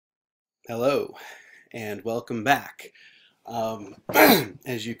Hello and welcome back.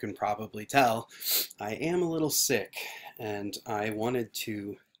 As you can probably tell, I am a little sick and I wanted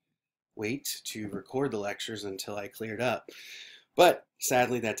to wait to record the lectures until I cleared up. But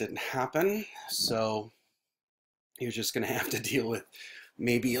sadly, that didn't happen, so you're just going to have to deal with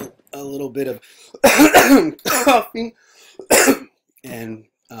maybe a little bit of coughing and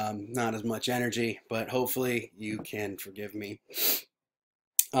not as much energy, but hopefully you can forgive me.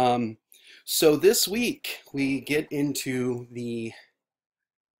 Um, so this week we get into the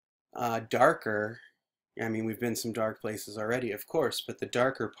darker, I mean, we've been some dark places already, of course, but the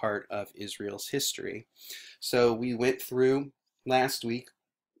darker part of Israel's history. So we went through last week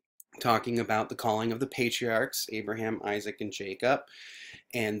talking about the calling of the patriarchs, Abraham, Isaac, and Jacob,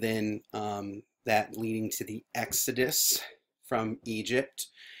 and then that leading to the Exodus from Egypt.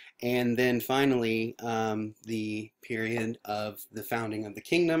 And then finally, the period of the founding of the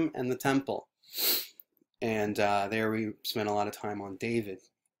kingdom and the temple. And there we spent a lot of time on David.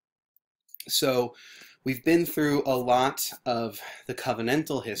 So we've been through a lot of the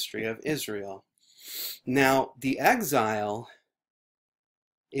covenantal history of Israel. Now, the exile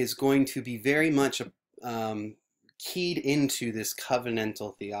is going to be very much keyed into this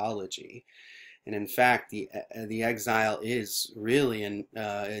covenantal theology. And in fact, the exile is really,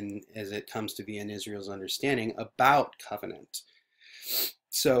 as it comes to be in Israel's understanding, about covenant.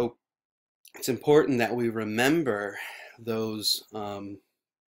 So it's important that we remember those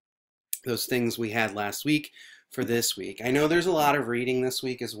things we had last week for this week. I know there's a lot of reading this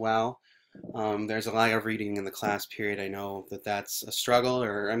week as well. There's a lot of reading in the class period. I know that that's a struggle,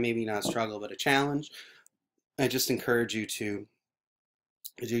 or maybe not a struggle, but a challenge. I just encourage you to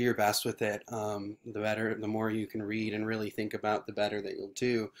do your best with it. The more you can read and really think about, the better that you'll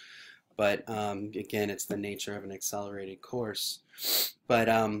do. But again, it's the nature of an accelerated course. But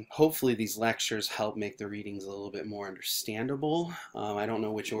hopefully these lectures help make the readings a little bit more understandable. I don't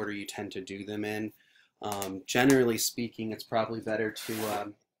know which order you tend to do them in. Generally speaking, it's probably better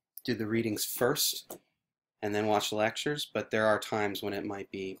to do the readings first and then watch the lectures, but there are times when it might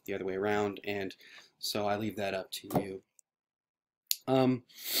be the other way around, and so I leave that up to you.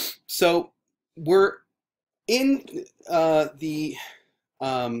 So we're in the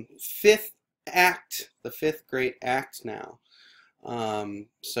fifth act, the fifth great act now.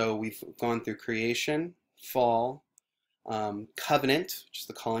 So we've gone through creation, fall, covenant, which is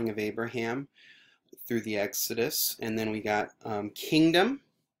the calling of Abraham, through the Exodus, and then we got kingdom,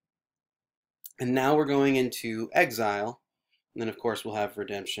 and now we're going into exile, and then of course we'll have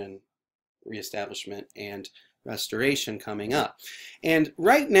redemption, reestablishment, and restoration coming up. And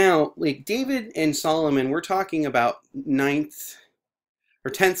right now, like David and Solomon, we're talking about 9th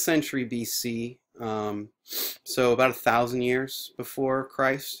or 10th century BC, so about 1,000 years before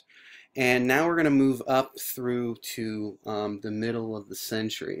Christ. And now we're going to move up through to the middle of the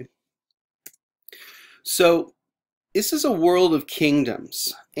century. So this is a world of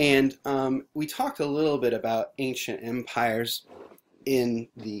kingdoms, and we talked a little bit about ancient empires in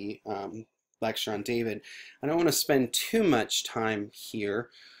the lecture on David. I don't want to spend too much time here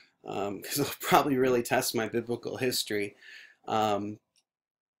because it'll probably really test my biblical history,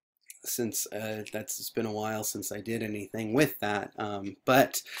 since it's been a while since I did anything with that.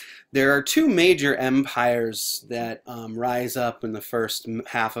 But there are two major empires that rise up in the first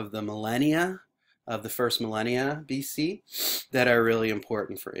half of the millennia, of the first millennia BC, that are really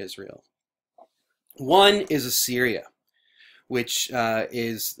important for Israel. One is Assyria, which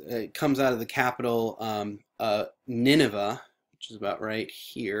comes out of the capital Nineveh, which is about right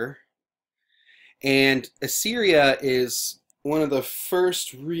here. And Assyria is one of the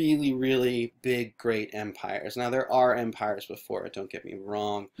first really, really big, great empires. Now, there are empires before it, don't get me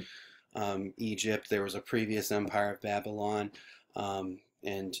wrong. Egypt, there was a previous empire of Babylon,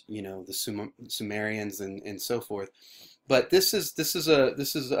 and you know, the Sumerians and so forth. But this is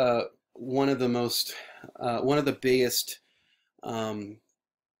one of the most one of the biggest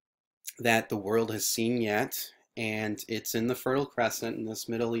that the world has seen yet, and it's in the Fertile Crescent in this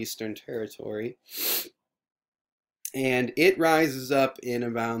Middle Eastern territory, and it rises up in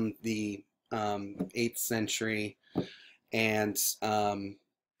around the 8th century and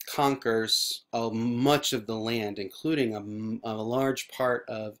conquers much of the land, including a large part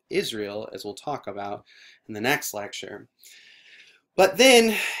of Israel, as we'll talk about in the next lecture. But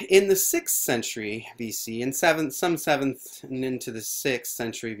then in the 6th century BC, in some 7th and into the 6th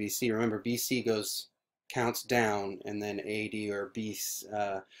century BC, remember BC counts down, and then AD or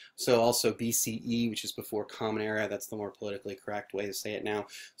BC, so also BCE, which is before Common Era, that's the more politically correct way to say it now.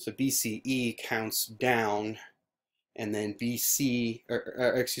 So BCE counts down, and then BC,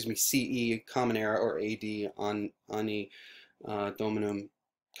 or excuse me, CE, Common Era, or AD on Ani Dominum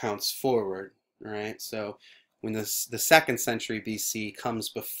counts forward. All right, so when the 2nd century BC comes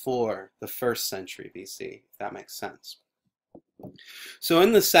before the 1st century BC, if that makes sense. So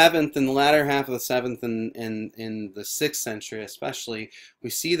in the 7th, in the latter half of the 7th, and in the 6th century especially, we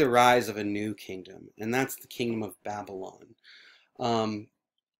see the rise of a new kingdom, and that's the kingdom of Babylon.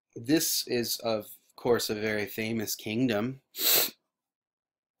 This is, of course, a very famous kingdom.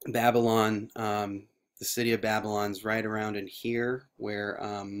 Babylon, the city of Babylon's right around in here, where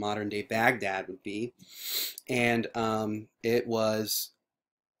modern-day Baghdad would be, and it was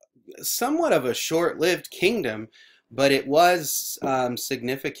somewhat of a short-lived kingdom, but it was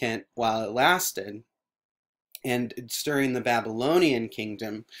significant while it lasted. And it's during the Babylonian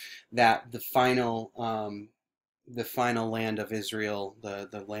kingdom that the final land of Israel,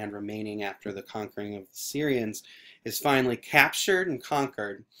 the land remaining after the conquering of the Syrians, is finally captured and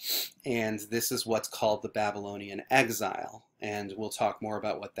conquered. And this is what's called the Babylonian exile. And we'll talk more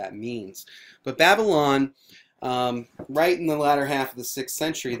about what that means. But Babylon, right in the latter half of the 6th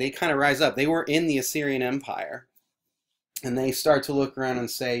century, they kind of rise up. They were in the Assyrian Empire. And they start to look around and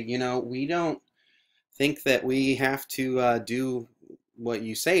say, you know, we don't think that we have to do what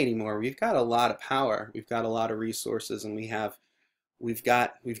you say anymore. We've got a lot of power. We've got a lot of resources, and we've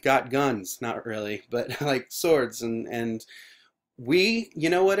got guns, not really, but like swords, and we,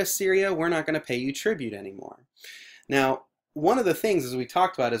 you know what, Assyria, we're not going to pay you tribute anymore. Now, one of the things, as we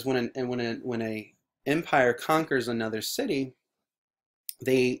talked about, is when a empire conquers another city,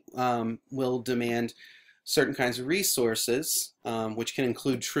 they will demand certain kinds of resources, which can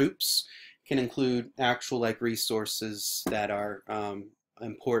include troops, can include actual like resources that are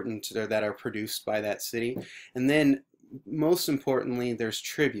important or that are produced by that city, and then most importantly, there's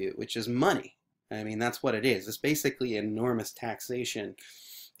tribute, which is money. I mean, that's what it is. It's basically enormous taxation,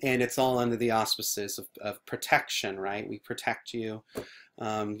 and it's all under the auspices of protection, right? We protect you.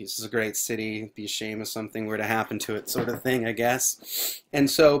 This is a great city. Be ashamed if something were to happen to it, sort of thing, I guess. And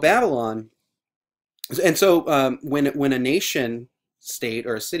so Babylon. And so when a nation state,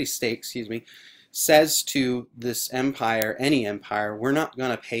 or a city state, excuse me, says to this empire, any empire, we're not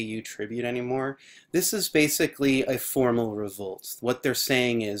going to pay you tribute anymore, this is basically a formal revolt. What they're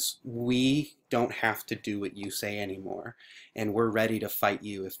saying is, we don't have to do what you say anymore, and we're ready to fight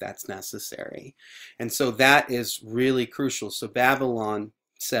you if that's necessary. And so that is really crucial. So Babylon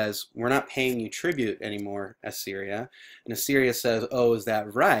says, we're not paying you tribute anymore, Assyria. And Assyria says, oh, is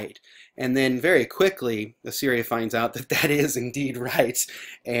that right? And then very quickly, Assyria finds out that that is indeed right.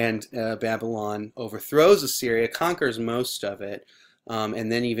 And Babylon overthrows Assyria, conquers most of it,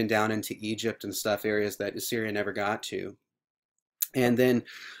 and then even down into Egypt and stuff, areas that Assyria never got to. And then,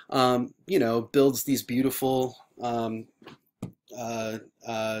 you know, builds these beautiful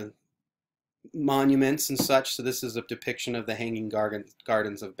monuments and such. So this is a depiction of the Hanging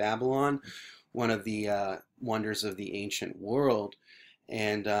Gardens of Babylon, one of the wonders of the ancient world.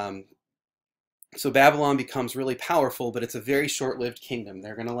 And so Babylon becomes really powerful, but it's a very short-lived kingdom.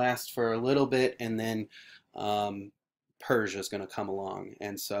 They're going to last for a little bit, and then Persia is going to come along.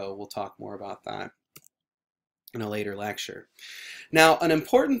 And so we'll talk more about that in a later lecture. Now, an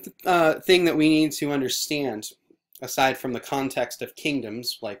important thing that we need to understand, aside from the context of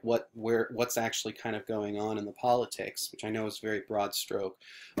kingdoms, like what's actually kind of going on in the politics, which I know is a very broad stroke.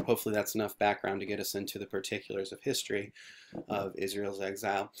 Hopefully that's enough background to get us into the particulars of history of Israel's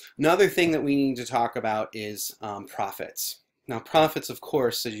exile. Another thing that we need to talk about is prophets. Now, prophets, of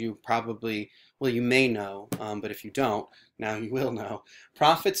course, as you probably, well, you may know, but if you don't, now you will know.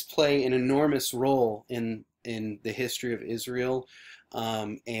 Prophets play an enormous role in the history of Israel.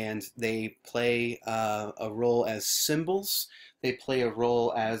 And they play a role as symbols. They play a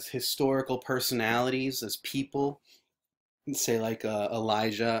role as historical personalities, as people, say like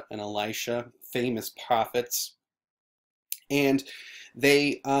Elijah and Elisha, famous prophets. And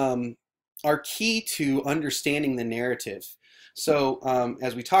they are key to understanding the narrative. So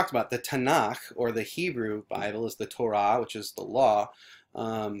as we talked about, the Tanakh, or the Hebrew Bible, is the Torah, which is the law.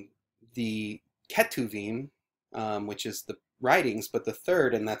 The Ketuvim, which is the writings, but the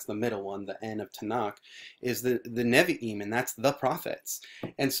third, and that's the middle one, the N of Tanakh, is the Nevi'im, and that's the prophets.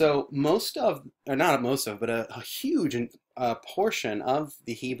 And so most of, or not most of, but a huge portion of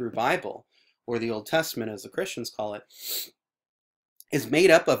the Hebrew Bible, or the Old Testament as the Christians call it, is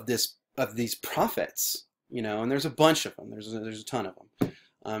made up of these prophets, you know, and there's a bunch of them. There's a ton of them.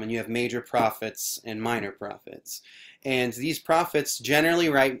 And you have major prophets and minor prophets. And these prophets generally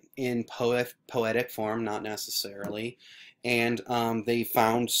write in poetic form, not necessarily. And they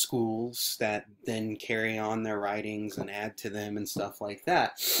found schools that then carry on their writings and add to them and stuff like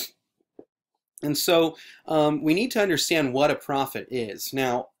that. And so we need to understand what a prophet is.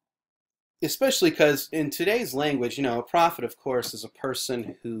 Now, especially because in today's language, you know, a prophet, of course, is a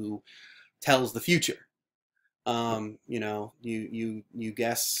person who tells the future. You know, you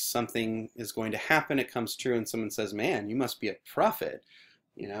guess something is going to happen, it comes true, and someone says, "Man, you must be a prophet."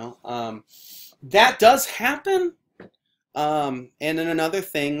 You know, that does happen. And then another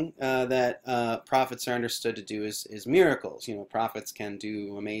thing that prophets are understood to do is miracles. You know, prophets can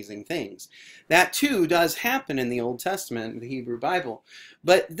do amazing things. That too does happen in the Old Testament, the Hebrew Bible.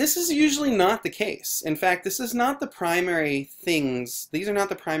 But this is usually not the case. In fact, this is not the primary things. These are not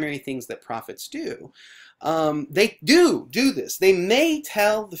the primary things that prophets do. They do this. They may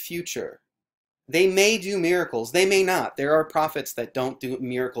tell the future. They may do miracles. They may not. There are prophets that don't do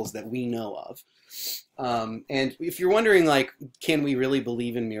miracles that we know of. And if you're wondering, like, can we really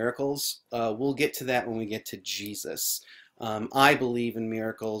believe in miracles? We'll get to that when we get to Jesus. I believe in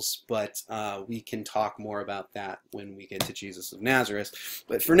miracles, but we can talk more about that when we get to Jesus of Nazareth.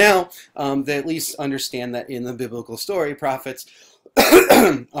 But for now, they at least understand that in the biblical story, prophets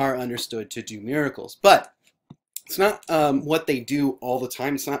are understood to do miracles. But it's not what they do all the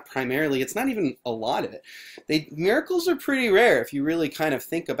time. It's not primarily, it's not even a lot of it. Miracles are pretty rare if you really kind of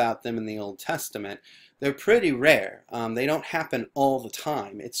think about them in the Old Testament. They're pretty rare. They don't happen all the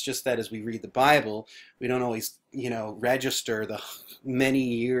time. It's just that as we read the Bible, we don't always, you know, register the many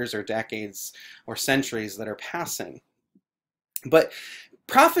years or decades or centuries that are passing. But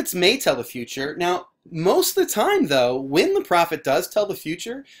prophets may tell the future. Now, most of the time, though, when the prophet does tell the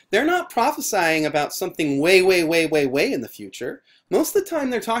future, they're not prophesying about something way, way, way, way, way in the future. Most of the time,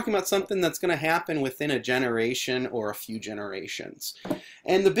 they're talking about something that's going to happen within a generation or a few generations.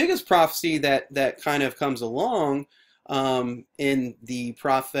 And the biggest prophecy that kind of comes along in the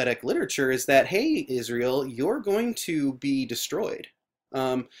prophetic literature is that, hey, Israel, you're going to be destroyed.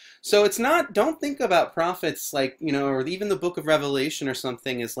 So it's not, don't think about prophets like, you know, or even the book of Revelation or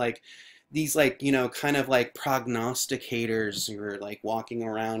something is like, these, like, you know, kind of like prognosticators who are like walking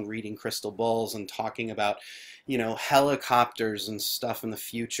around reading crystal balls and talking about, you know, helicopters and stuff in the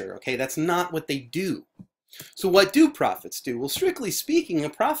future. Okay, that's not what they do. So what do prophets do? Well, strictly speaking, a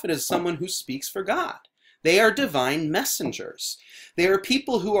prophet is someone who speaks for God. They are divine messengers. They are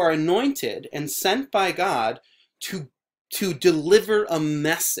people who are anointed and sent by God to deliver a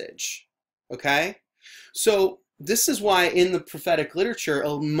message. Okay? So this is why in the prophetic literature,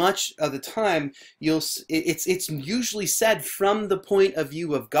 much of the time, it's usually said from the point of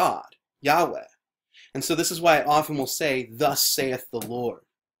view of God, Yahweh. And so this is why I often will say, "Thus saith the Lord."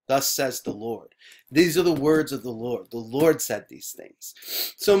 Thus says the Lord. These are the words of the Lord. The Lord said these things.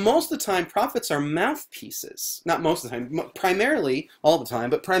 So most of the time, prophets are mouthpieces. Not most of the time, primarily, all the time,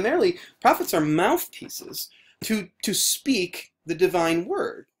 but primarily, prophets are mouthpieces to speak the divine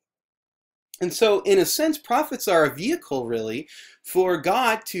word. And so, in a sense, prophets are a vehicle, really, for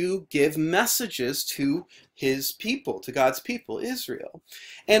God to give messages to his people, to God's people, Israel.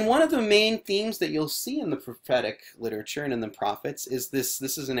 And one of the main themes that you'll see in the prophetic literature and in the prophets is this.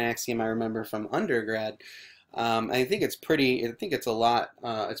 This is an axiom I remember from undergrad. I think it's pretty, I think it's a lot,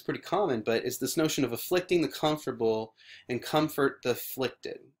 it's pretty common, but it's this notion of afflicting the comfortable and comfort the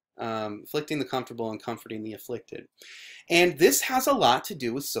afflicted. Afflicting the comfortable and comforting the afflicted. And this has a lot to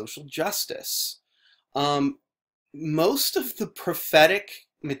do with social justice. Most of the prophetic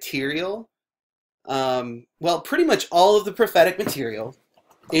material, well, pretty much all of the prophetic material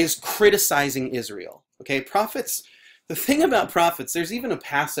is criticizing Israel. Okay, prophets, the thing about prophets, there's even a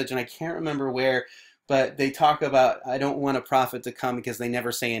passage, and I can't remember where, but they talk about, I don't want a prophet to come because they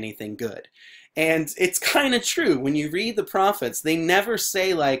never say anything good. And it's kind of true. When you read the prophets, they never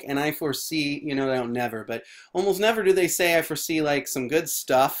say like, and I foresee, you know, they don't never, but almost never do they say I foresee like some good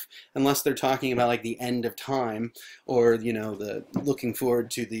stuff, unless they're talking about like the end of time or, you know, the looking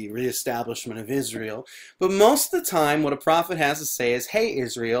forward to the reestablishment of Israel. But most of the time, what a prophet has to say is, hey,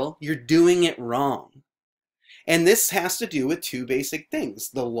 Israel, you're doing it wrong. And this has to do with two basic things,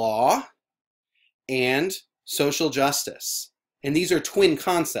 the law and social justice. And these are twin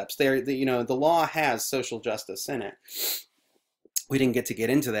concepts. You know, the law has social justice in it. We didn't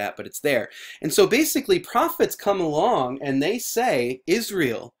get into that, but it's there. And so basically, prophets come along and they say,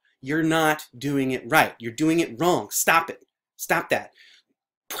 Israel, you're not doing it right. You're doing it wrong. Stop it. Stop that.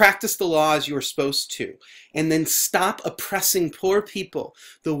 practice the law as you are supposed to, and then stop oppressing poor people,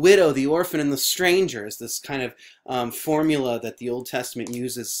 the widow, the orphan, and the stranger, is this kind of formula that the Old Testament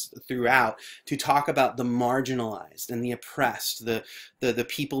uses throughout to talk about the marginalized and the oppressed, the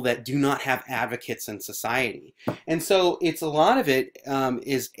people that do not have advocates in society. And so it's a lot of it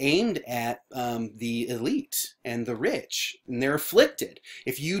is aimed at the elite and the rich, and they're afflicted.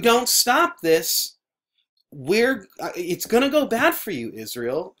 If you don't stop this, it's going to go bad for you,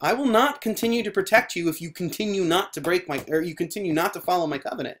 Israel. I will not continue to protect you if you continue not to you continue not to follow my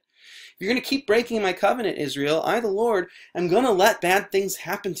covenant. If you're going to keep breaking my covenant, Israel, I, the Lord, am going to let bad things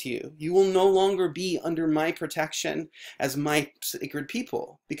happen to you. You will no longer be under my protection as my sacred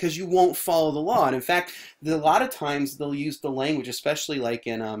people because you won't follow the law. And in fact, a lot of times they'll use the language, especially like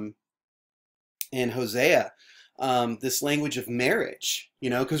in Hosea, this language of marriage,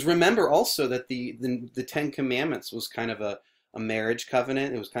 because remember also that the Ten Commandments was kind of a marriage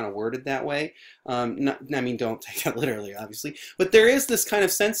covenant. It was kind of worded that way. I mean, don't take that literally, obviously, but there is this kind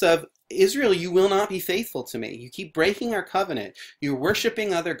of sense of, Israel, you will not be faithful to me. You keep breaking our covenant. You're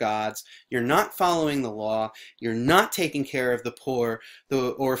worshiping other gods. You're not following the law. You're not taking care of the poor, the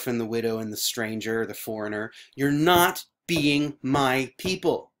orphan, the widow, and the stranger, the foreigner. You're not being my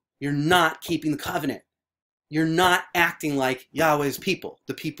people. You're not keeping the covenant. You're not acting like Yahweh's people,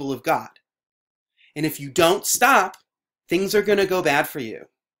 the people of God. And if you don't stop, things are going to go bad for you.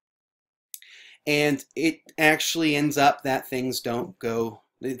 And it actually ends up that things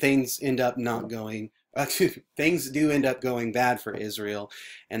end up not going, things do end up going bad for Israel.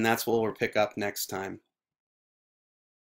 And that's what we'll pick up next time.